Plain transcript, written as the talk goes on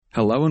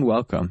Hello and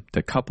welcome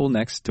to Couple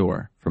Next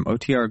Door from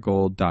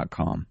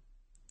OTRGold.com.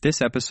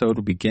 This episode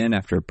will begin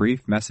after a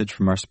brief message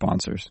from our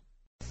sponsors.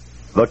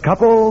 The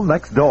Couple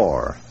Next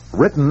Door,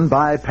 written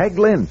by Peg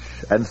Lynch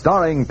and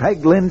starring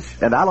Peg Lynch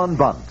and Alan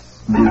Bunce.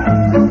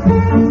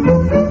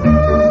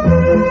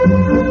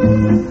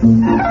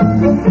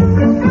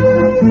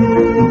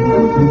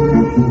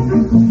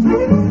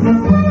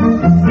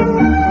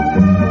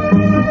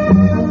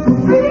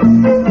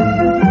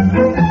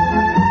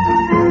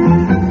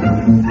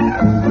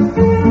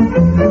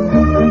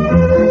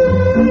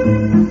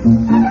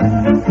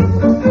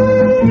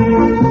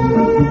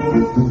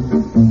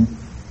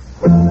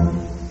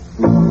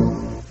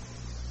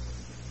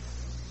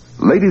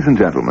 Ladies and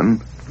gentlemen,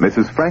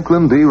 Mrs.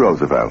 Franklin D.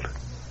 Roosevelt.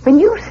 When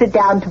you sit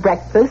down to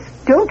breakfast,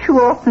 don't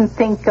you often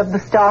think of the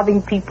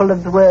starving people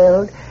of the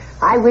world?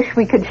 I wish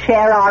we could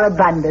share our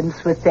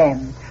abundance with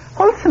them.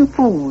 Wholesome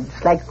foods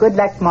like Good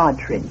Luck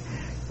margarine.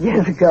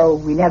 Years ago,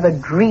 we never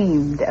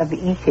dreamed of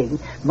eating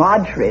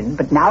margarine,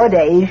 but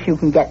nowadays you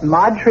can get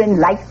margarine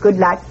like Good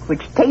Luck,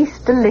 which tastes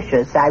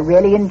delicious. I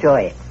really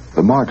enjoy it.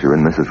 The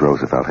margarine Mrs.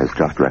 Roosevelt has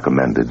just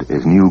recommended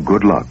is new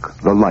Good Luck,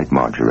 the light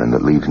margarine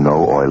that leaves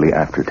no oily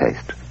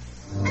aftertaste.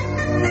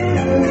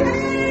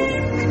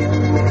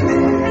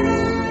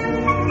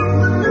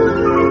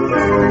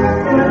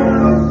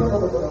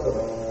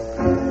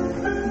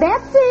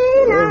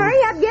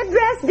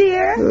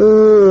 Dear.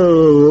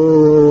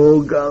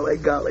 Oh, golly.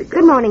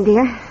 Good morning,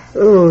 dear.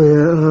 Oh,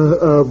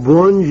 yeah.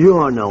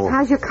 Buongiorno.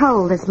 How's your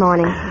cold this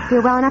morning?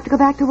 Feel well enough to go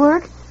back to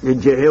work?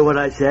 Did you hear what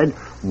I said?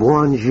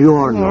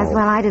 Buongiorno. Yes,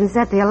 well, I didn't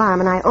set the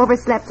alarm, and I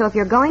overslept, so if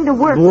you're going to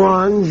work...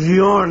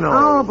 Buongiorno.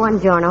 Oh,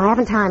 buongiorno. I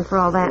haven't time for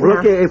all that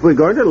Look, now. if we're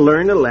going to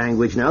learn a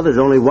language now, there's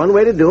only one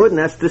way to do it, and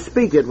that's to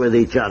speak it with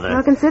each other.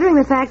 Well, considering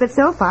the fact that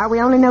so far we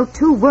only know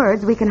 2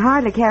 words, we can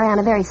hardly carry on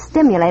a very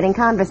stimulating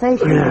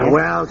conversation. Yeah,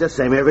 well, just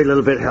same. Every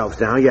little bit helps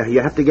now. You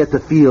have to get the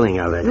feeling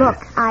of it. Look,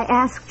 I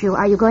asked you,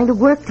 are you going to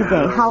work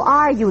today? How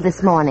are you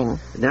this morning?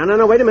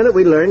 No, wait a minute.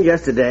 We learned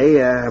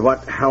yesterday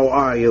what how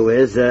are you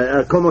is.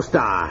 Como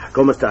sta?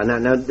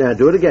 Now,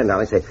 do it again,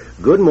 darling. Say,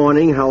 good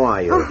morning, how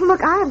are you? Oh,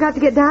 look, I have got to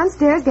get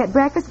downstairs, get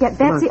breakfast, get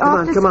Betsy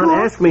off to school. Come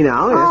on, ask me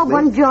now. Oh,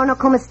 buongiorno,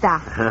 come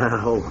sta?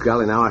 Oh,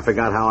 golly, now I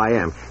forgot how I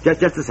am.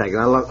 Just a second.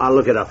 I'll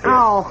look it up here.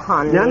 Oh,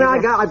 honey. No,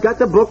 I've got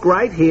the book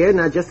right here.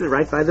 Now, just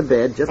right by the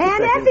bed. Just a second.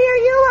 Aunt Effie, are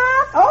you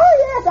up? Oh,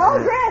 yes, all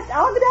dressed.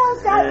 I'll go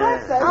downstairs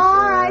breakfast.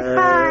 All right,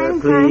 fine.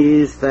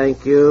 Please,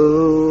 thank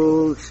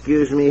you.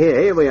 Excuse me.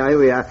 Here we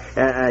are.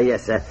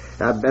 Yes,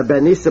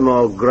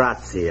 benissimo,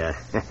 grazie.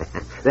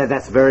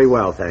 That's very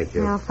well, thank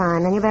you. Well,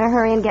 fine. Then you better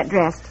hurry and get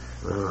dressed.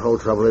 The whole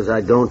trouble is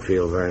I don't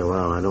feel very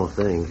well, I don't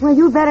think. Well,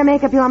 you better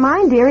make up your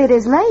mind, dear. It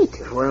is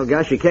late. Well,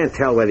 gosh, you can't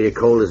tell whether your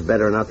cold is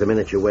better or not the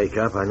minute you wake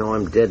up. I know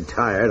I'm dead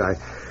tired. I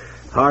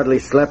hardly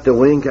slept a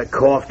wink. I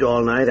coughed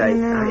all night. I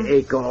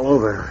ache all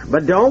over.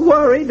 But don't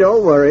worry.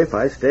 If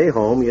I stay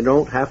home, you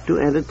don't have to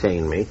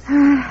entertain me.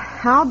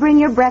 I'll bring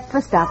your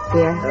breakfast up,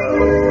 dear.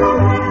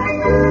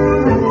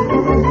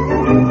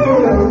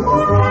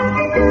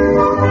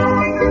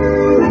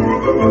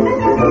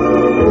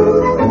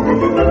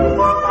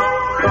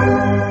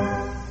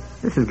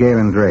 This is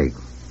Galen Drake.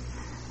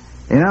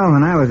 You know,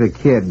 when I was a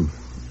kid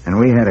and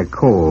we had a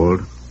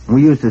cold,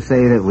 we used to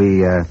say that we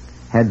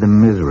had the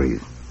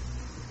miseries.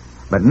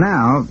 But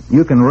now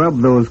you can rub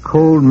those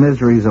cold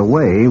miseries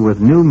away with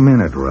new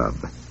Minute Rub,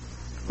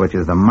 which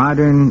is the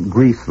modern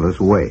greaseless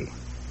way.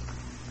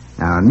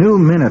 Now, new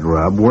Minute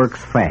Rub works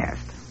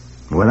fast,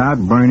 without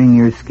burning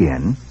your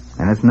skin,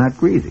 and it's not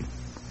greasy.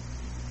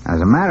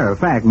 As a matter of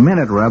fact,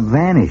 Minute Rub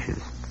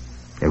vanishes.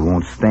 It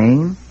won't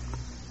stain,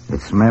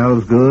 it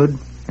smells good,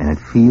 and it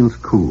feels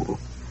cool.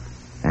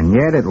 And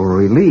yet it will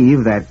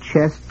relieve that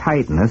chest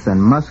tightness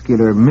and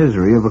muscular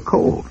misery of a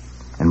cold.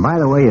 And by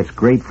the way, it's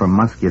great for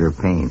muscular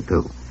pain,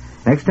 too.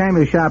 Next time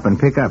you shop and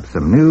pick up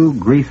some new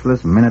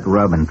greaseless Minute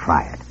Rub and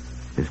try it.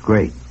 It's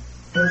great.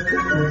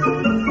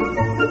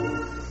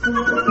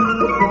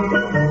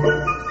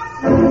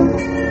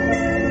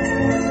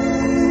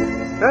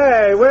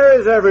 Hey, where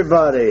is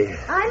everybody?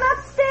 I'm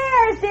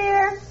upstairs,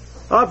 dear.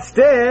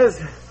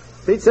 Upstairs?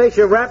 Pete's sake,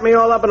 you wrap me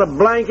all up in a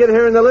blanket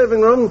here in the living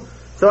room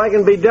so I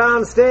can be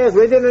downstairs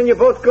with you, and then you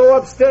both go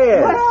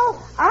upstairs.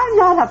 Well, I'm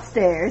not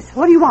upstairs.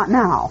 What do you want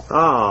now?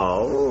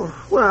 Oh,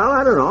 well,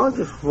 I don't know. I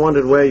just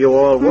wondered where you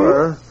all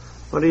were.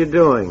 What are you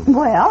doing?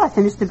 Well, I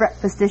finished the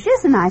breakfast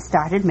dishes and I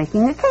started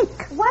making a cake.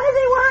 What does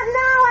he want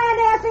now, Aunt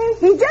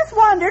Effie? He just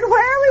wondered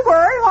where we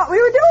were and what we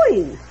were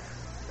doing.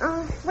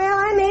 Well,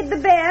 I made the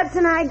beds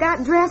and I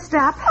got dressed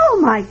up. Oh,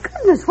 my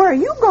goodness, where are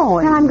you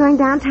going? Well, I'm going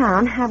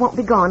downtown. I won't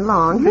be gone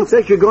long. Pete's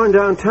sake, you're going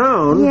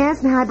downtown?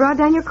 Yes, now I brought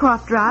down your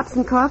cough drops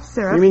and cough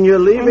syrup. You mean you're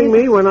leaving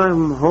me when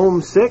I'm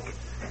homesick?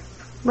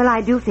 Well,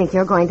 I do think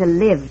you're going to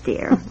live,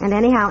 dear. And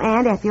anyhow,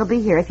 Aunt Effie will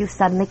be here if you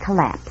suddenly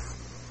collapse.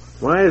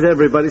 Why is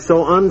everybody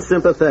so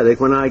unsympathetic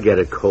when I get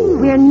a cold?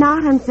 We're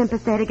not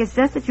unsympathetic. It's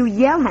just that you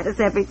yell at us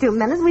every 2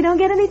 minutes. We don't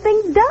get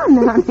anything done,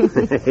 honey.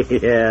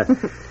 Yeah.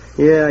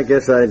 Yeah, I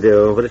guess I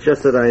do. But it's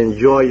just that I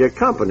enjoy your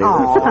company.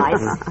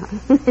 Oh,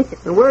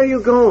 And where are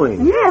you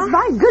going? Yes,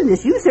 my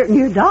goodness, you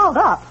certainly are dolled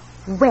up.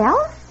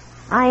 Well,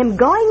 I am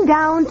going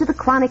down to the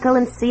Chronicle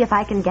and see if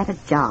I can get a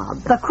job.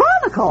 The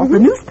Chronicle? The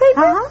newspaper?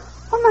 Uh-huh.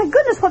 Oh, my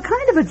goodness, what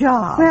kind of a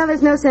job? Well,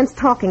 there's no sense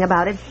talking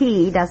about it.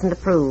 He doesn't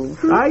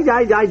approve. I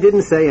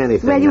didn't say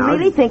anything. Well, you now.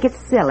 really think it's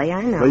silly,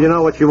 I know. Well, you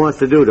know what she wants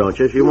to do, don't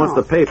you? She wants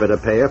the paper to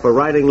pay her for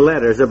writing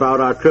letters about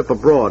our trip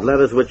abroad,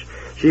 letters which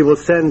she will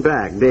send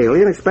back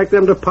daily and expect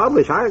them to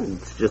publish.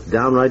 It's just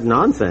downright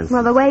nonsense.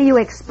 Well, the way you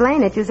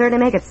explain it, you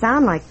certainly make it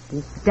sound like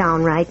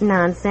downright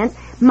nonsense.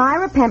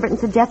 Myra Pemberton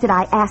suggested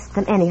I ask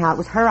them anyhow. It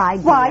was her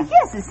idea. Why,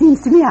 yes, it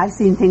seems to me I've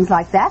seen things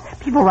like that.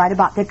 People write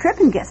about their trip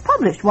and it gets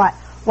published. Why,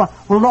 well,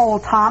 Lowell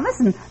Thomas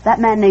and that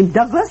man named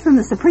Douglas from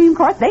the Supreme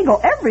Court, they go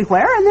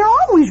everywhere and they're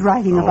always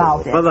writing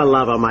about it. For the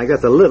love of Mike,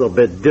 that's a little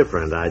bit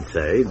different, I'd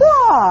say.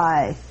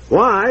 Why?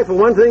 Why? For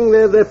one thing,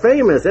 they're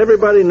famous.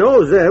 Everybody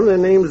knows them. Their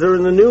names are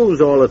in the news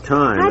all the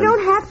time. I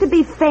don't have to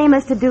be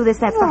famous to do this.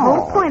 That's the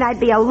whole point. I'd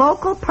be a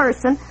local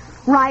person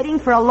writing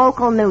for a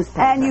local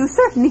newspaper. And you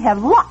certainly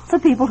have lots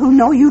of people who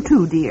know you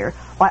too, dear.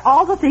 Why,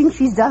 all the things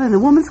she's done in the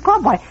Women's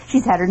Club, why,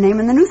 she's had her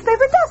name in the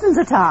newspaper dozens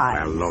of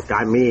times. Well, look,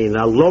 I mean,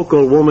 a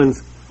local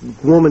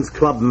woman's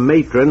club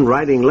matron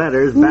writing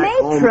letters back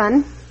home.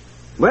 Matron?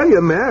 Well,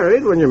 you're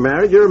married. When you're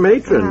married, you're a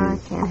matron. I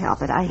can't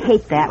help it. I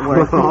hate that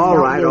word. all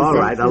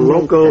right. A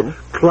local matron.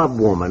 club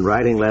woman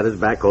writing letters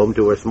back home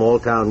to her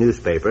small-town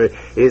newspaper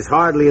is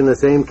hardly in the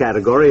same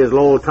category as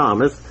Lowell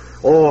Thomas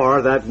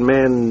or that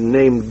man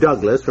named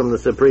Douglas from the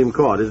Supreme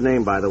Court. His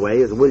name, by the way,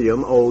 is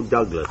William O.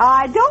 Douglas.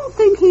 I don't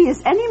think he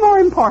is any more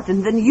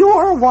important than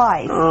your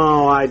wife.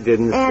 Oh, I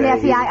didn't And say...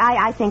 Effie,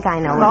 I think I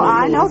know. Well, what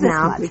I he know means this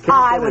now. much.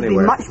 I would be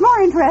much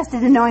more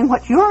interested in knowing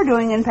what you're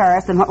doing in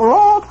Paris than what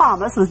Lowell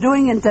Thomas was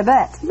doing in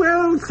Tibet.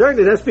 Well,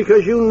 certainly that's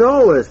because you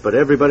know us, but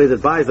everybody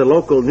that buys the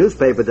local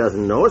newspaper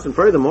doesn't know us, and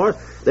furthermore,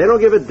 they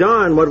don't give a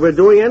darn what we're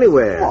doing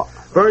anywhere. Well,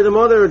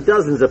 furthermore, there are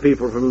dozens of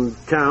people from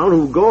town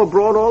who go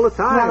abroad all the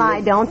time. Well,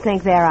 I don't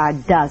think there are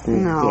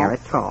dozens, No. dear,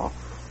 at all.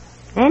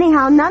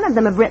 Anyhow, none of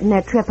them have written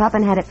their trip up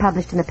and had it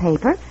published in the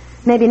paper.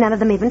 Maybe none of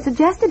them even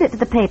suggested it to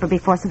the paper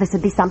before, so this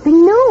would be something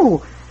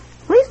new.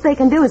 Least they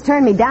can do is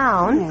turn me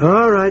down.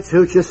 All right,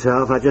 suit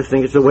yourself. I just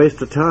think it's a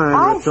waste of time.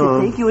 I that's should all.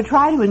 think you would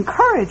try to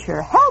encourage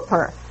her, help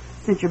her.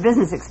 Since your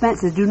business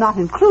expenses do not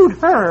include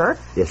her,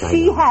 Yes, I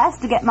she know. has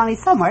to get money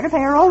somewhere to pay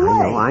her own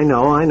way. I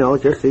know.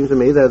 It just seems to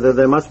me that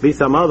there must be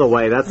some other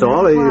way, that's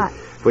all. What?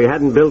 If we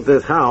hadn't built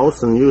this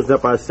house and used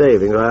up our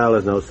savings, well,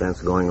 there's no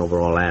sense going over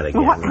all that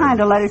again. What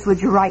kind of letters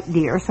would you write,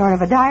 dear? Sort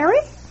of a diary?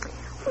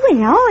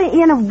 Well,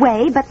 in a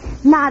way, but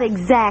not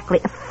exactly.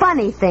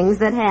 Funny things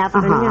that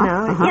happen,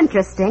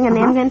 Interesting,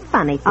 and then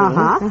funny things.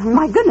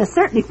 My goodness,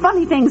 certainly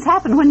funny things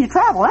happen when you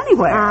travel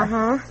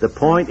anywhere. The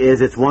point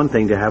is, it's one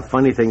thing to have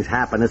funny things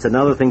happen. It's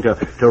another thing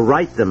to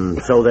write them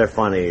so they're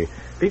funny.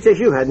 Because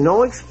you had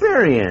no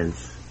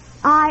experience.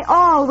 I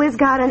always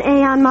got an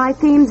A on my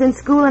themes in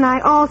school, and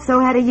I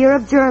also had a year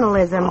of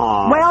journalism.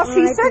 Aw. Well,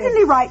 she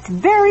certainly writes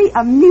very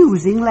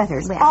amusing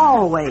letters. Well.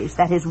 Always.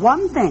 That is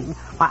one thing.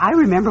 Why, I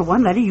remember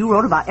one letter you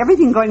wrote about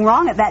everything going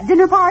wrong at that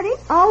dinner party.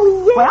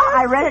 Oh, yes. Well,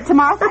 I read it to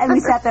Martha, and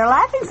we sat there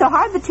laughing so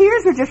hard the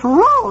tears were just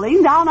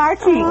rolling down our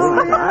cheeks.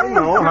 I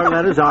know her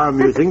letters are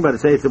amusing, but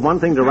it's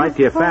one thing to write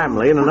to your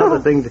family and another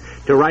thing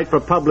to write for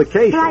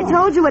publication. But I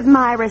told you what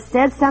Myra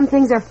said. Some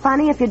things are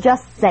funny if you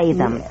just say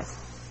them. Yes.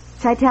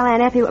 Shall I tell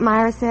Aunt Effie what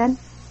Myra said?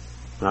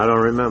 I don't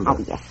remember.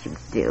 Oh, yes, you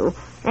do.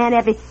 Aunt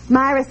Effie,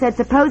 Myra said,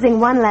 supposing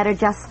one letter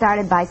just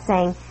started by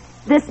saying,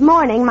 "This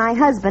morning my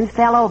husband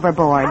fell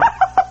overboard."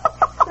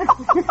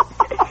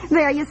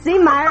 There, you see,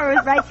 Myra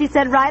was right. She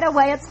said right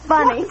away it's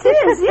funny. It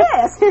is,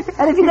 yes.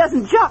 And if he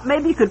doesn't jump,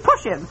 maybe you could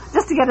push him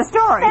just to get a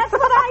story. That's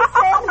what I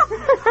said.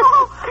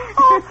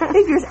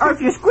 If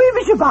you're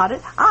squeamish about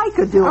it, I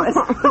could do it.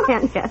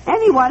 Yes.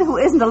 Anyone who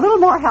isn't a little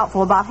more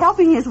helpful about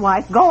helping his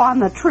wife go on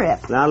the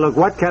trip. Now, look,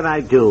 what can I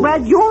do?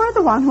 Well, you're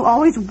the one who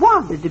always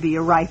wanted to be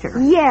a writer.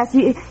 Yes,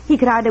 he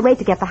could hardly wait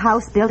to get the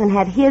house built and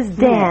had his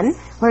den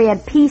where he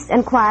had peace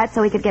and quiet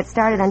so he could get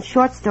started on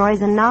short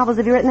stories and novels.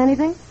 Have you written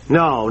anything?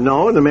 No,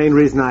 and the main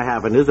reason I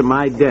haven't is that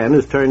my den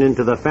is turned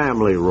into the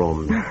family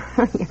room.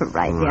 You're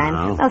right, dear.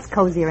 Well. That's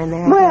cozier in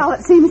there. Well,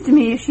 it seems to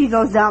me if she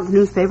goes down to the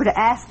newspaper to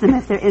ask them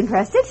if they're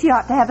interested, she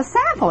ought to have a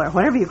sample or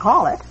whatever you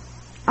call it.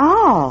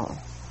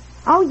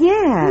 Oh,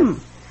 yes.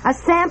 A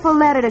sample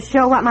letter to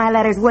show what my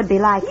letters would be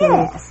like.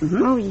 Yes.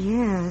 Oh,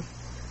 yes.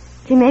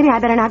 Gee, maybe I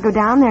better not go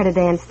down there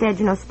today. Instead,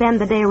 spend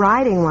the day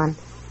writing one.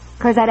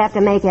 Because I'd have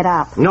to make it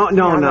up. No,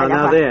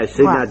 there.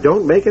 See, What? now,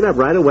 don't make it up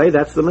right away.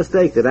 That's the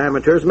mistake that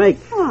amateurs make.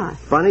 What?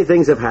 Funny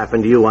things have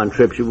happened to you on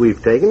trips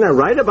we've taken. Now,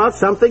 write about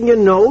something you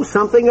know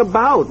something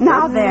about.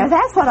 Now, there,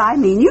 that's what I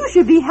mean. You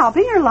should be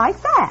helping her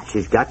like that.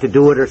 She's got to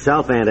do it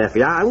herself, Aunt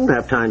Effie. I won't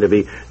have time to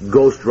be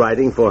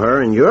ghostwriting for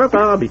her in Europe.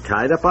 I'll be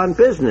tied up on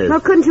business. Well,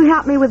 couldn't you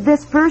help me with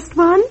this first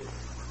one?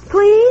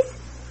 Please?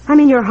 I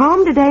mean, you're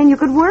home today and you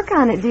could work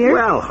on it, dear.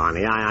 Well,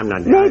 honey, I'm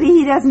not... Maybe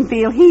he doesn't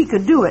feel he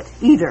could do it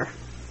either.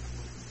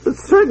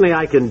 Certainly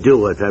I can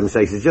do it, I'm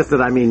saying. It's just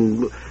that,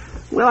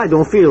 Well, I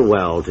don't feel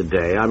well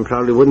today. I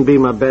probably wouldn't be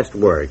my best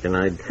work, and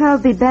I'd... Well,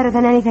 it'd be better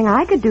than anything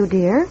I could do,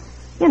 dear.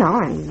 You know,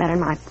 and better than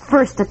my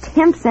first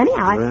attempts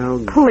anyhow.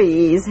 Well...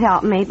 Please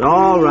help me, please.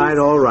 All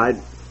right.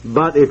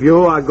 But if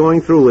you are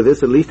going through with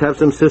this, at least have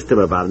some system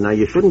about it. Now,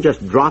 you shouldn't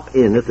just drop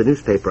in at the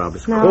newspaper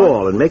office. No.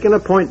 Call and make an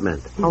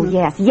appointment. Oh,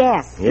 yes.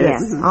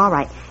 All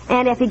right.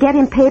 And if you get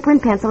him paper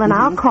and pencil, and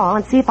I'll call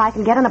and see if I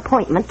can get an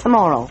appointment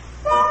tomorrow.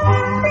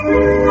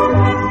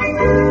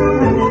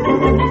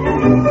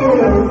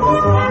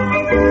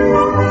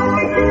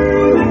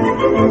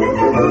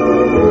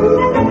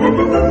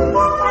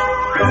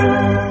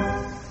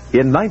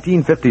 In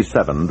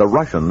 1957, the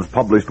Russians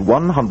published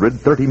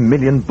 130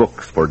 million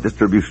books for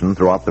distribution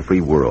throughout the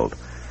free world.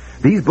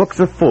 These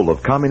books are full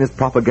of communist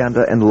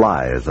propaganda and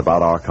lies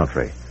about our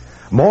country.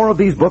 More of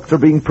these books are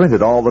being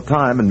printed all the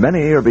time, and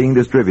many are being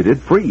distributed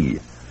free.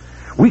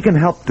 We can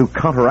help to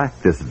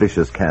counteract this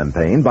vicious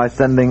campaign by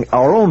sending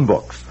our own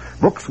books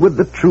with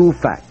the true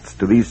facts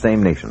to these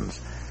same nations.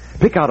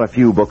 Pick out a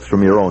few books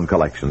from your own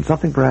collection,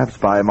 something perhaps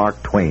by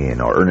Mark Twain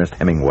or Ernest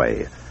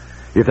Hemingway.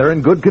 If they're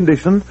in good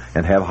condition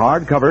and have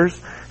hard covers,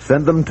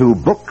 send them to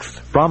Books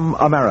from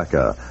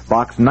America,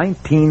 Box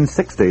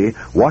 1960,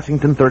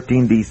 Washington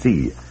 13,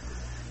 D.C.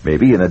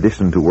 Maybe in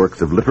addition to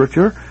works of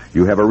literature,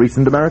 you have a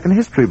recent American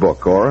history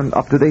book or an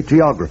up-to-date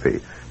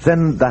geography.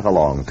 Send that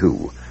along,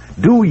 too.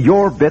 Do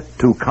your bit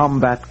to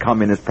combat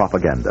communist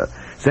propaganda.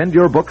 Send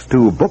your books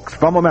to Books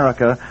from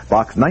America,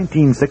 Box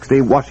 1960,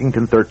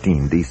 Washington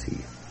 13, D.C.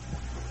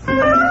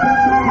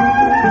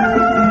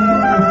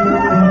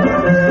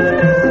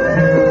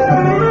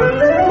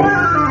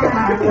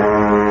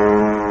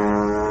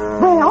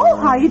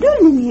 How are you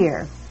doing in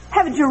here?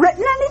 Haven't you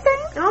written anything?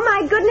 Oh,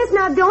 my goodness,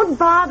 now don't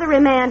bother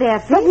him, Aunt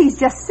Effie. But he's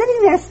just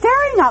sitting there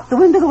staring out the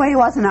window the way he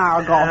was an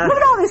hour ago. Look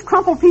at all these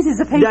crumpled pieces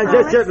of paper. Yeah,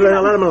 just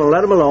let them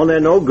alone. They're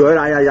no good.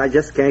 I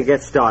just can't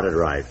get started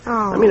right.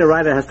 Oh. I mean, a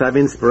writer has to have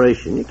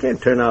inspiration. You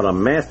can't turn out a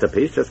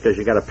masterpiece just because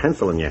you got a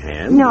pencil in your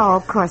hand. No,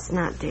 of course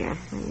not, dear.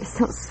 You're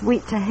so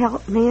sweet to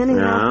help me, anyhow.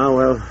 Yeah,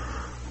 well,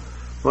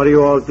 what are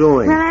you all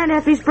doing? Well, Aunt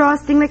Effie's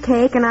frosting the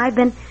cake, and I've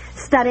been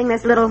studying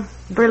this little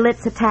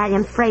Berlitz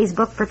Italian phrase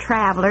book for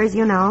travelers,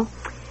 you know.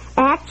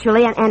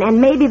 Actually,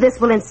 and maybe this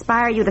will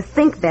inspire you to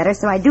think better,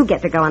 so I do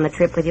get to go on the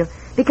trip with you.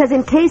 Because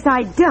in case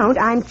I don't,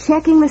 I'm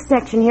checking the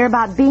section here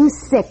about being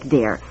sick,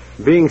 dear.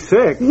 Being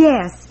sick?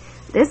 Yes.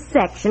 This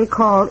section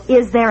called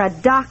Is There a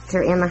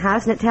Doctor in the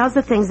House? And it tells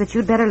the things that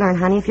you'd better learn,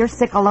 honey, if you're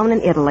sick alone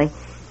in Italy.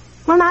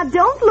 Well, now,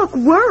 don't look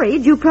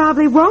worried. You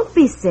probably won't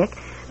be sick.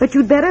 But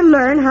you'd better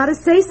learn how to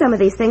say some of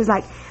these things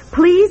like,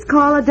 please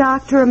call a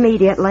doctor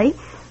immediately.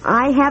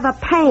 I have a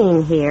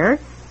pain here.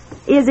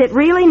 Is it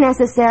really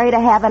necessary to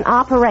have an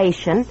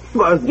operation?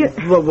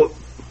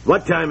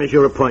 What time is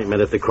your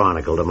appointment at the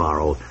Chronicle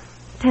tomorrow?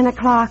 10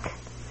 o'clock.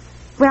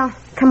 Well,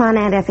 come on,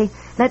 Aunt Effie.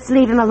 Let's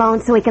leave him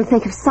alone so he can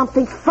think of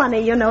something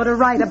funny, you know, to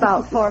write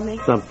about for me.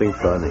 Something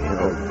funny.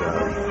 Oh,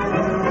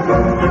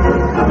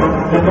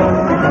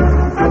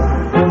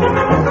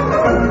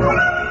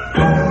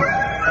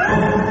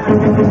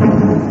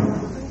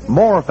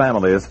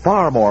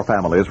 Far more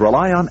families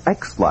rely on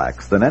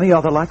X-Lax than any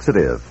other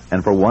laxative.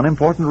 And for one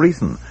important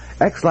reason,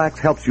 X-Lax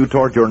helps you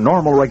toward your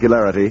normal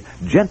regularity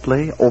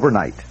gently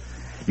overnight.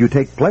 You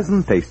take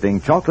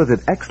pleasant-tasting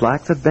chocolated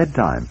X-Lax at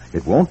bedtime.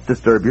 It won't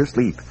disturb your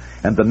sleep.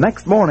 And the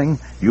next morning,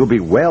 you'll be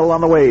well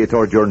on the way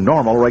toward your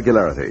normal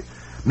regularity.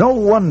 No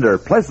wonder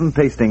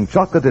pleasant-tasting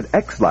chocolated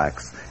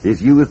X-Lax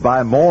is used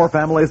by more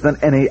families than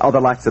any other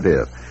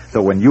laxative.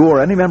 So when you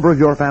or any member of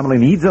your family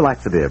needs a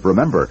laxative,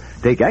 remember,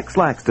 take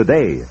X-Lax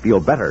today. Feel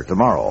better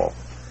tomorrow.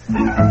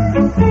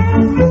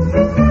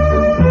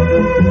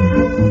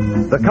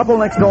 The Couple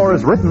Next Door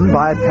is written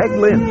by Peg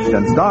Lynch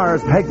and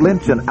stars Peg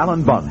Lynch and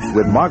Alan Bunce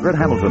with Margaret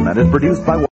Hamilton and is produced by